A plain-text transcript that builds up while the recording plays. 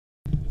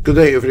Good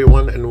day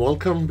everyone and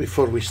welcome.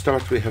 Before we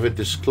start, we have a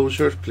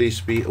disclosure. Please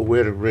be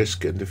aware of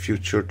risk in the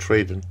future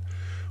trading.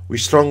 We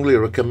strongly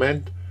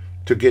recommend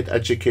to get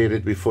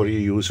educated before you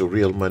use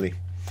real money.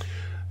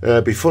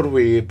 Before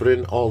we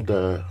bring all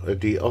the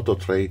auto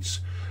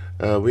trades,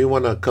 we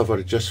want to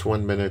cover just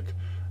 1 minute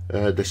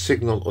the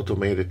signal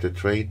automated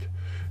trade.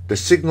 The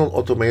signal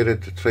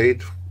automated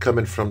trade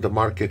coming from the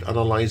market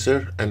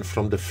analyzer and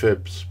from the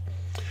fibs.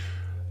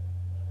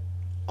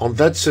 On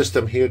that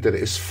system here, there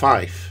is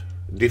 5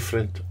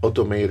 different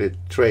automated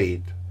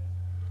trade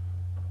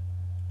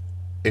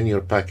in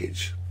your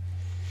package.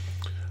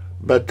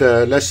 But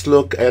let's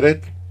look at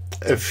it.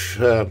 If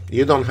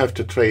you don't have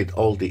to trade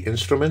all the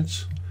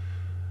instruments,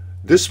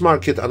 this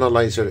market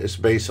analyzer is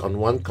based on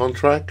 1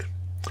 contract.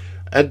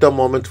 At the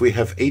moment, we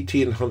have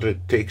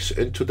 1800 ticks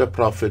into the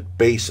profit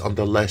based on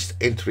the last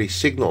entry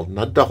signal,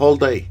 not the whole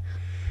day.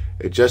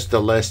 It's just the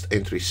last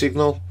entry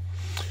signal.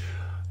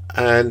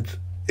 And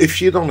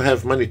if you don't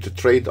have money to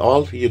trade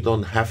all, you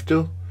don't have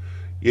to.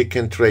 You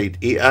can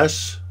trade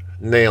ES,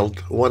 nailed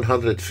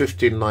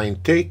 159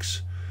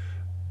 ticks,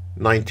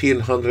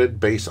 1900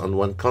 based on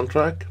 1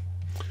 contract.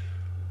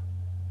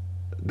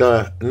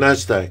 The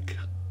Nasdaq,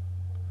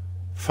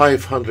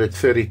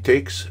 530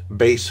 ticks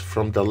based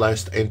from the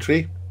last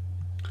entry,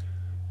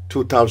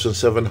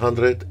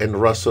 2700, and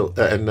Russell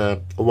and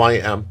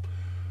YM,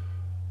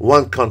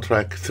 1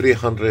 contract,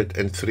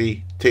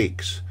 303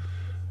 ticks,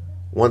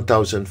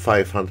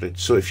 1500.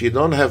 So if you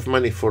don't have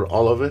money for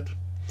all of it,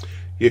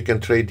 you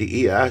can trade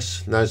the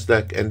ES,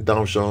 Nasdaq, and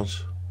Dow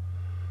Jones.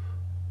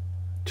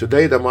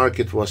 Today the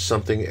market was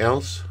something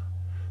else.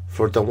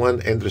 For the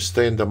one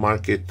understand the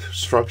market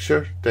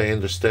structure, they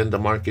understand the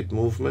market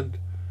movement,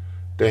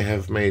 they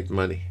have made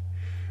money.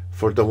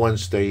 For the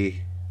ones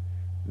they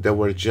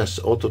were just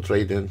auto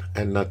trading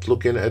and not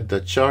looking at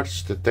the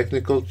charts, the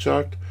technical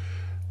chart,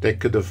 they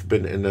could have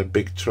been in a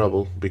big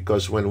trouble,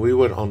 because when we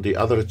were on the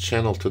other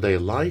channel today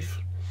live,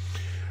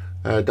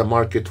 the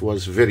market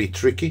was very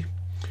tricky.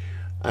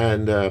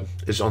 And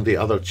is on the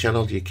other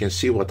channel. You can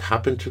see what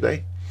happened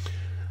today,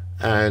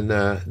 and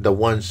the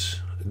ones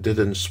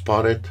didn't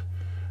spot it.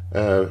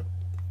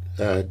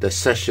 The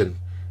session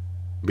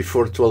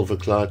before 12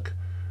 o'clock,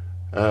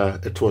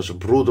 it was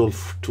brutal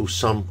to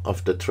some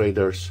of the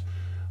traders,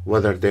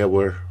 whether they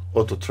were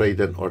auto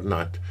trading or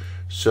not.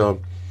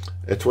 So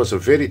it was a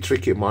very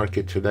tricky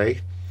market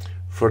today.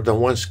 For the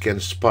ones can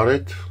spot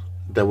it,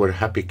 they were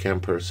happy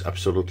campers.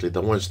 Absolutely.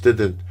 The ones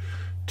didn't,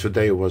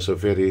 today was a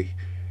very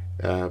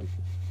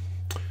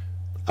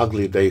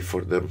ugly day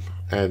for them,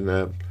 and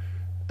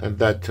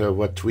that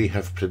what we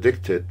have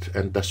predicted,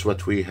 and that's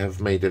what we have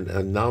made an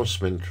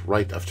announcement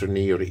right after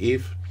New Year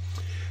Eve.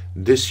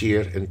 This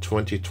year in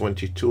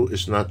 2022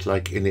 is not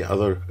like any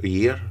other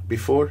year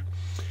before.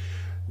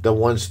 The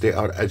ones they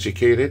are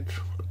educated,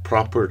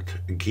 proper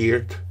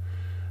geared,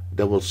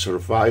 they will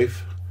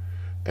survive,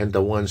 and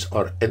the ones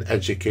are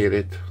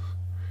uneducated,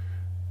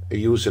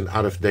 using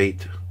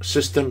out-of-date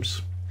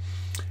systems,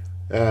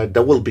 they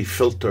will be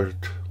filtered,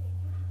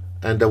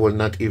 and they will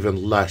not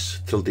even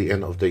last till the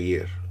end of the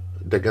year.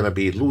 They're going to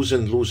be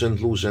losing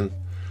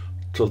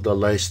till the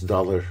last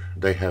dollar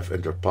they have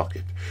in their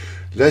pocket.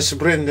 Let's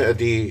bring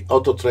the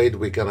auto trade.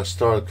 We're going to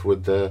start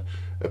with the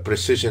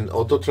precision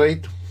auto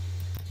trade.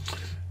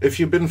 If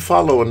you've been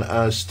following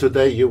us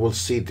today, you will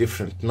see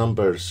different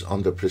numbers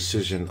on the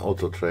precision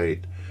auto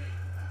trade.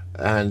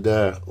 And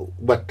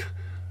what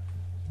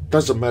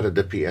doesn't matter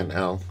the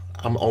PNL,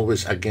 I'm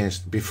always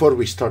against. Before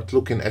we start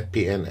looking at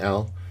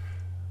PNL,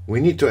 we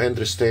need to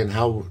understand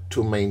how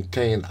to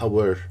maintain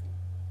our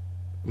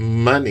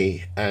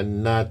money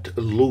and not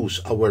lose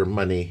our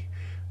money,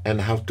 and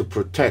how to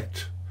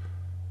protect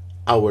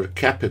our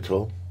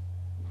capital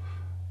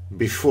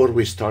before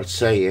we start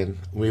saying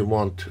we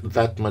want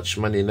that much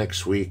money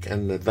next week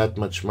and that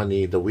much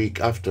money the week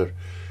after.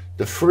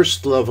 The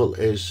first level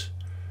is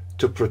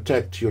to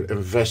protect your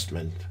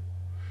investment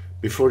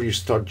before you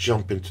start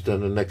jumping to the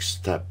next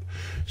step.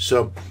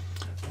 So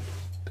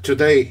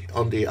today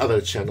on the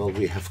other channel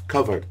we have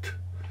covered,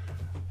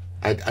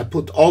 I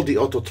put all the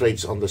auto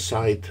trades on the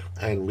side,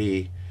 and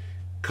we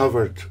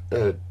covered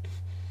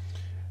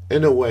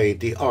in a way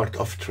the art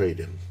of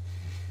trading.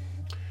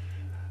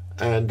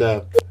 And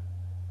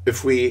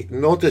if we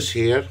notice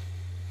here,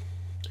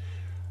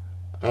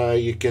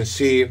 you can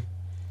see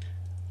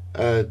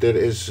there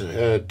is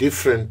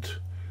different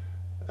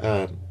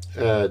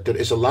there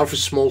is a lot of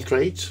small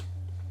trades.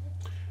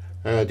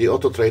 The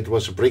auto trade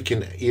was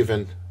breaking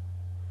even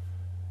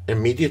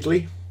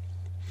immediately,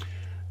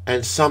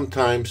 and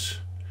sometimes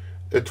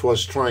it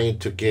was trying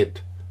to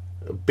get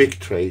big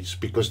trades,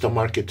 because the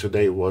market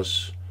today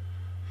was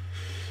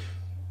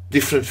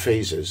different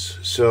phases.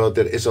 So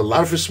there is a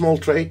lot of small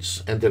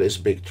trades and there is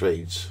big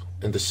trades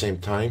in the same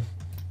time.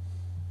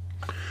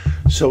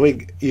 So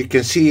you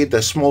can see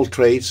the small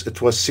trades,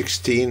 it was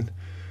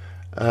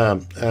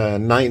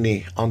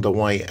 1690 on the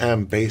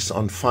YM based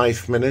on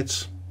 5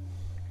 minutes.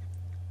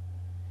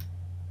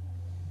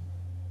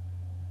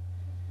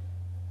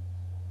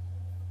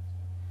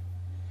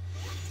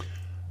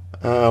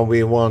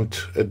 We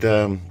want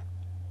the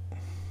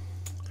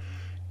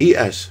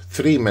ES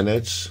 3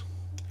 minutes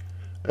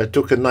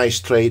took a nice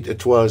trade.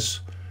 It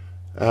was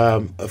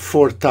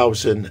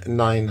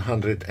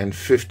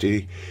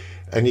 4,950,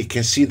 and you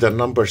can see the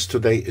numbers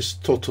today is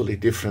totally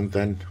different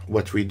than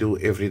what we do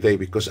every day,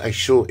 because I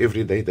show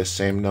every day the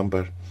same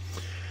number.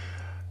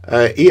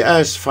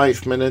 ES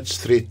 5 minutes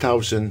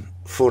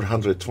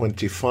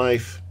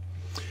 3,425,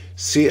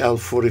 CL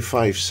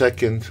 45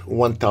 second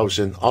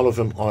 1,000. All of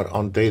them are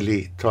on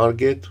daily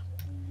target.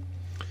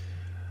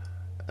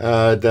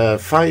 The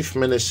 5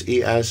 minutes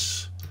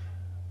ES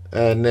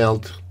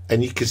nailed,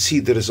 and you can see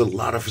there is a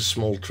lot of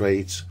small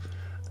trades,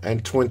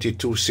 and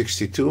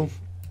 22.62,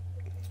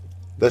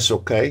 that's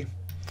okay.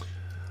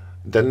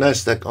 The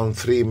Nasdaq on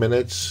 3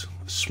 minutes,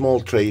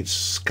 small trades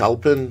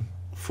scalping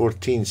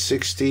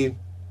 14.60.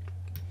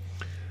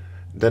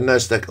 The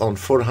Nasdaq on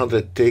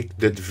 400 tick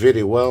did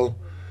very well,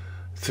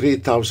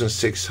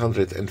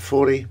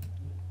 3,640.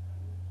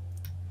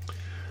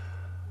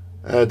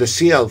 The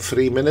CL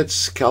 3 minutes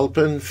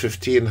scalping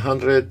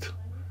 1,500.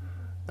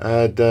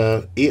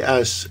 The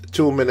ES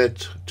 2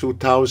 minute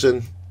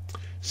 2,000.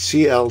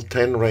 CL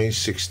 10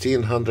 range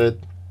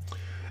 1,600.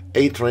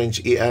 8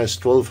 range ES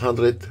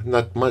 1,200,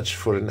 not much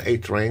for an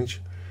 8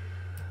 range.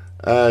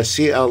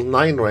 CL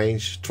 9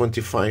 range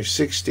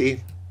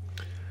 25.60.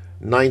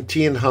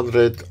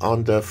 1,900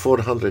 on the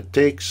 400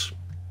 ticks.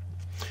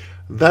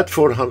 That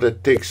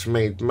 400 ticks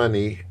made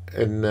money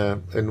in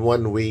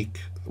 1 week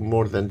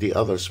more than the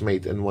others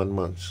made in 1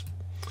 month.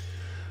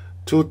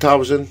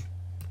 2,000,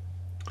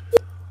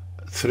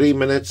 3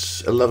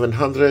 minutes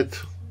 1,100,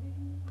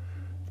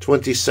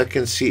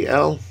 20-second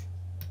CL,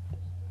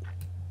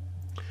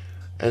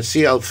 and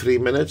CL 3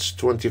 minutes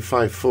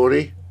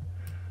 25.40,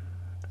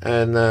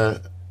 and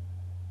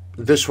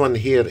this one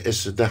here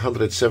is the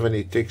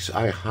 170 ticks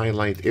I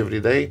highlight every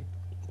day.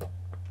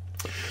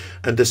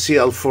 And the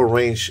CL4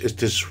 range is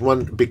this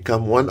one,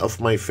 become one of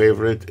my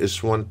favorite,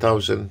 is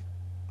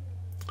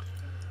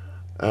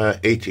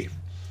 1,080.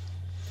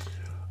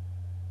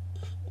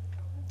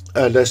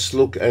 Let's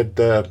look at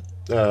the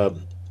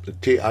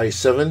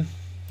TI7.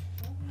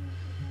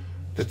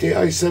 The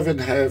TI7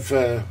 have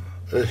a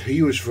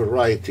huge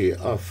variety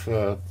of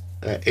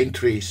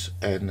entries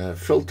and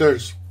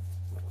filters.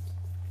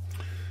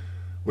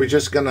 We're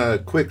just gonna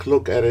quick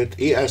look at it.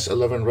 ES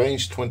 11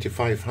 range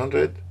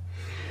 2,500.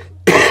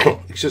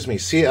 Excuse me.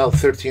 CL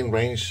 13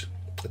 range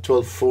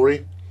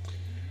 1,240.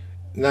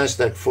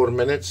 Nasdaq 4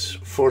 minutes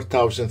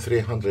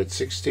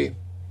 4,360.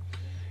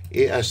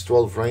 ES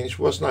 12 range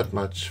was not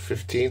much,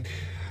 15.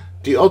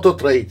 The auto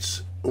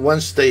trades,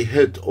 once they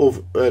hit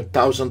over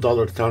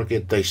 $1,000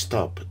 target, they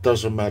stop. It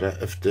doesn't matter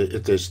if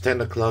it is 10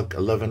 o'clock,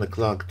 11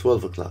 o'clock,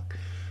 12 o'clock.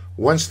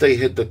 Once they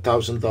hit the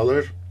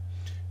 $1,000,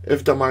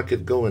 if the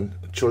market going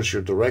towards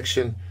your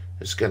direction,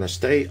 it's gonna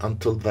stay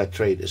until that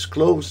trade is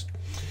closed,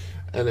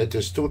 and it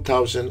is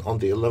 2,000 on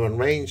the 11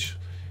 range.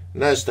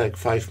 Nasdaq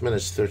 5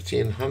 minutes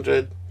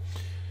 1,300.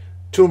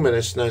 2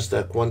 minutes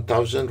Nasdaq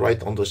 1,000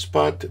 right on the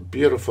spot.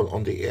 Beautiful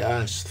on the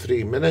ES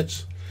 3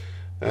 minutes.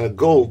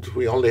 Gold,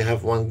 we only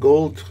have one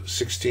gold,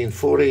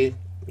 1640.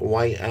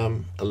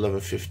 YM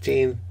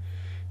 1115.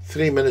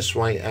 3 minutes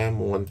YM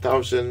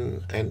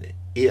 1,000, and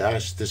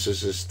ES, this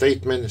is a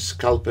statement,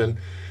 scalping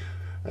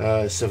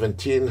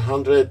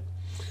 1,700.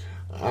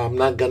 I'm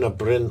not gonna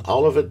bring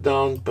all of it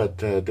down, but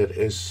there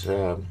is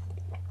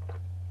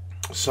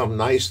some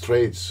nice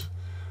trades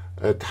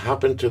that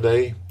happened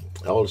today.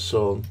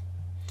 Also,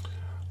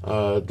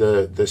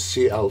 the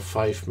CL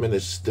 5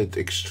 minutes did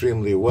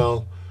extremely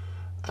well,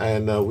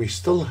 and we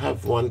still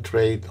have one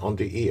trade on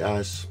the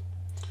ES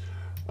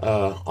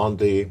on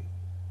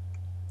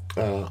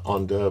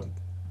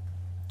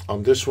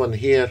this one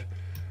here,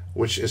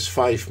 which is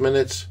 5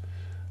 minutes.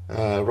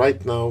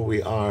 Right now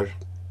we are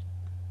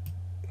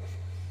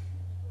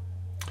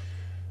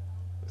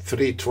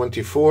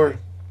 324,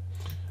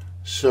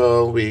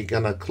 so we're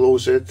gonna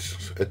close it.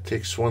 It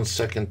takes 1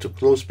 second to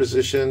close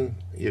position.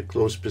 You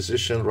close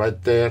position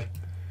right there,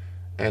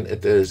 and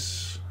it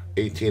is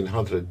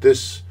 1,800.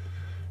 This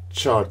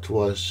chart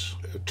was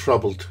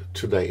troubled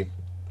today.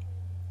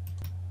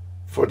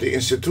 For the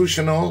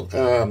institutional,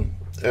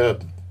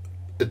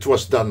 it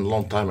was done a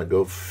long time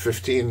ago,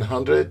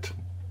 1,500.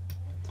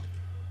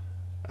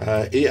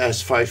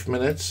 ES 5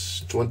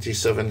 minutes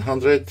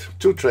 2,700,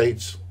 2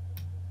 trades.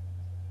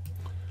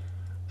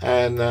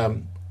 And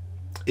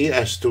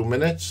ES 2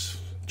 minutes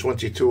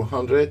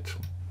 2,200,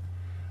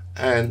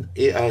 and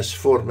ES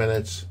 4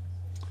 minutes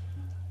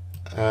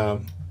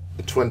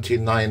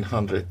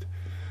 2,900.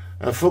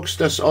 Folks,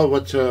 that's all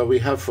what we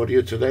have for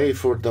you today.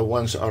 For the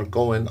ones are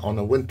going on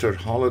a winter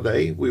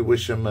holiday, we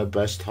wish them the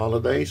best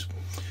holidays,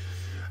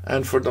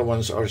 and for the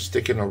ones are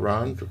sticking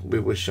around, we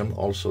wish them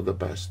also the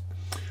best.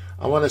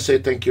 I want to say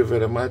thank you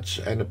very much,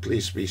 and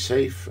please be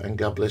safe, and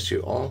God bless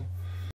you all.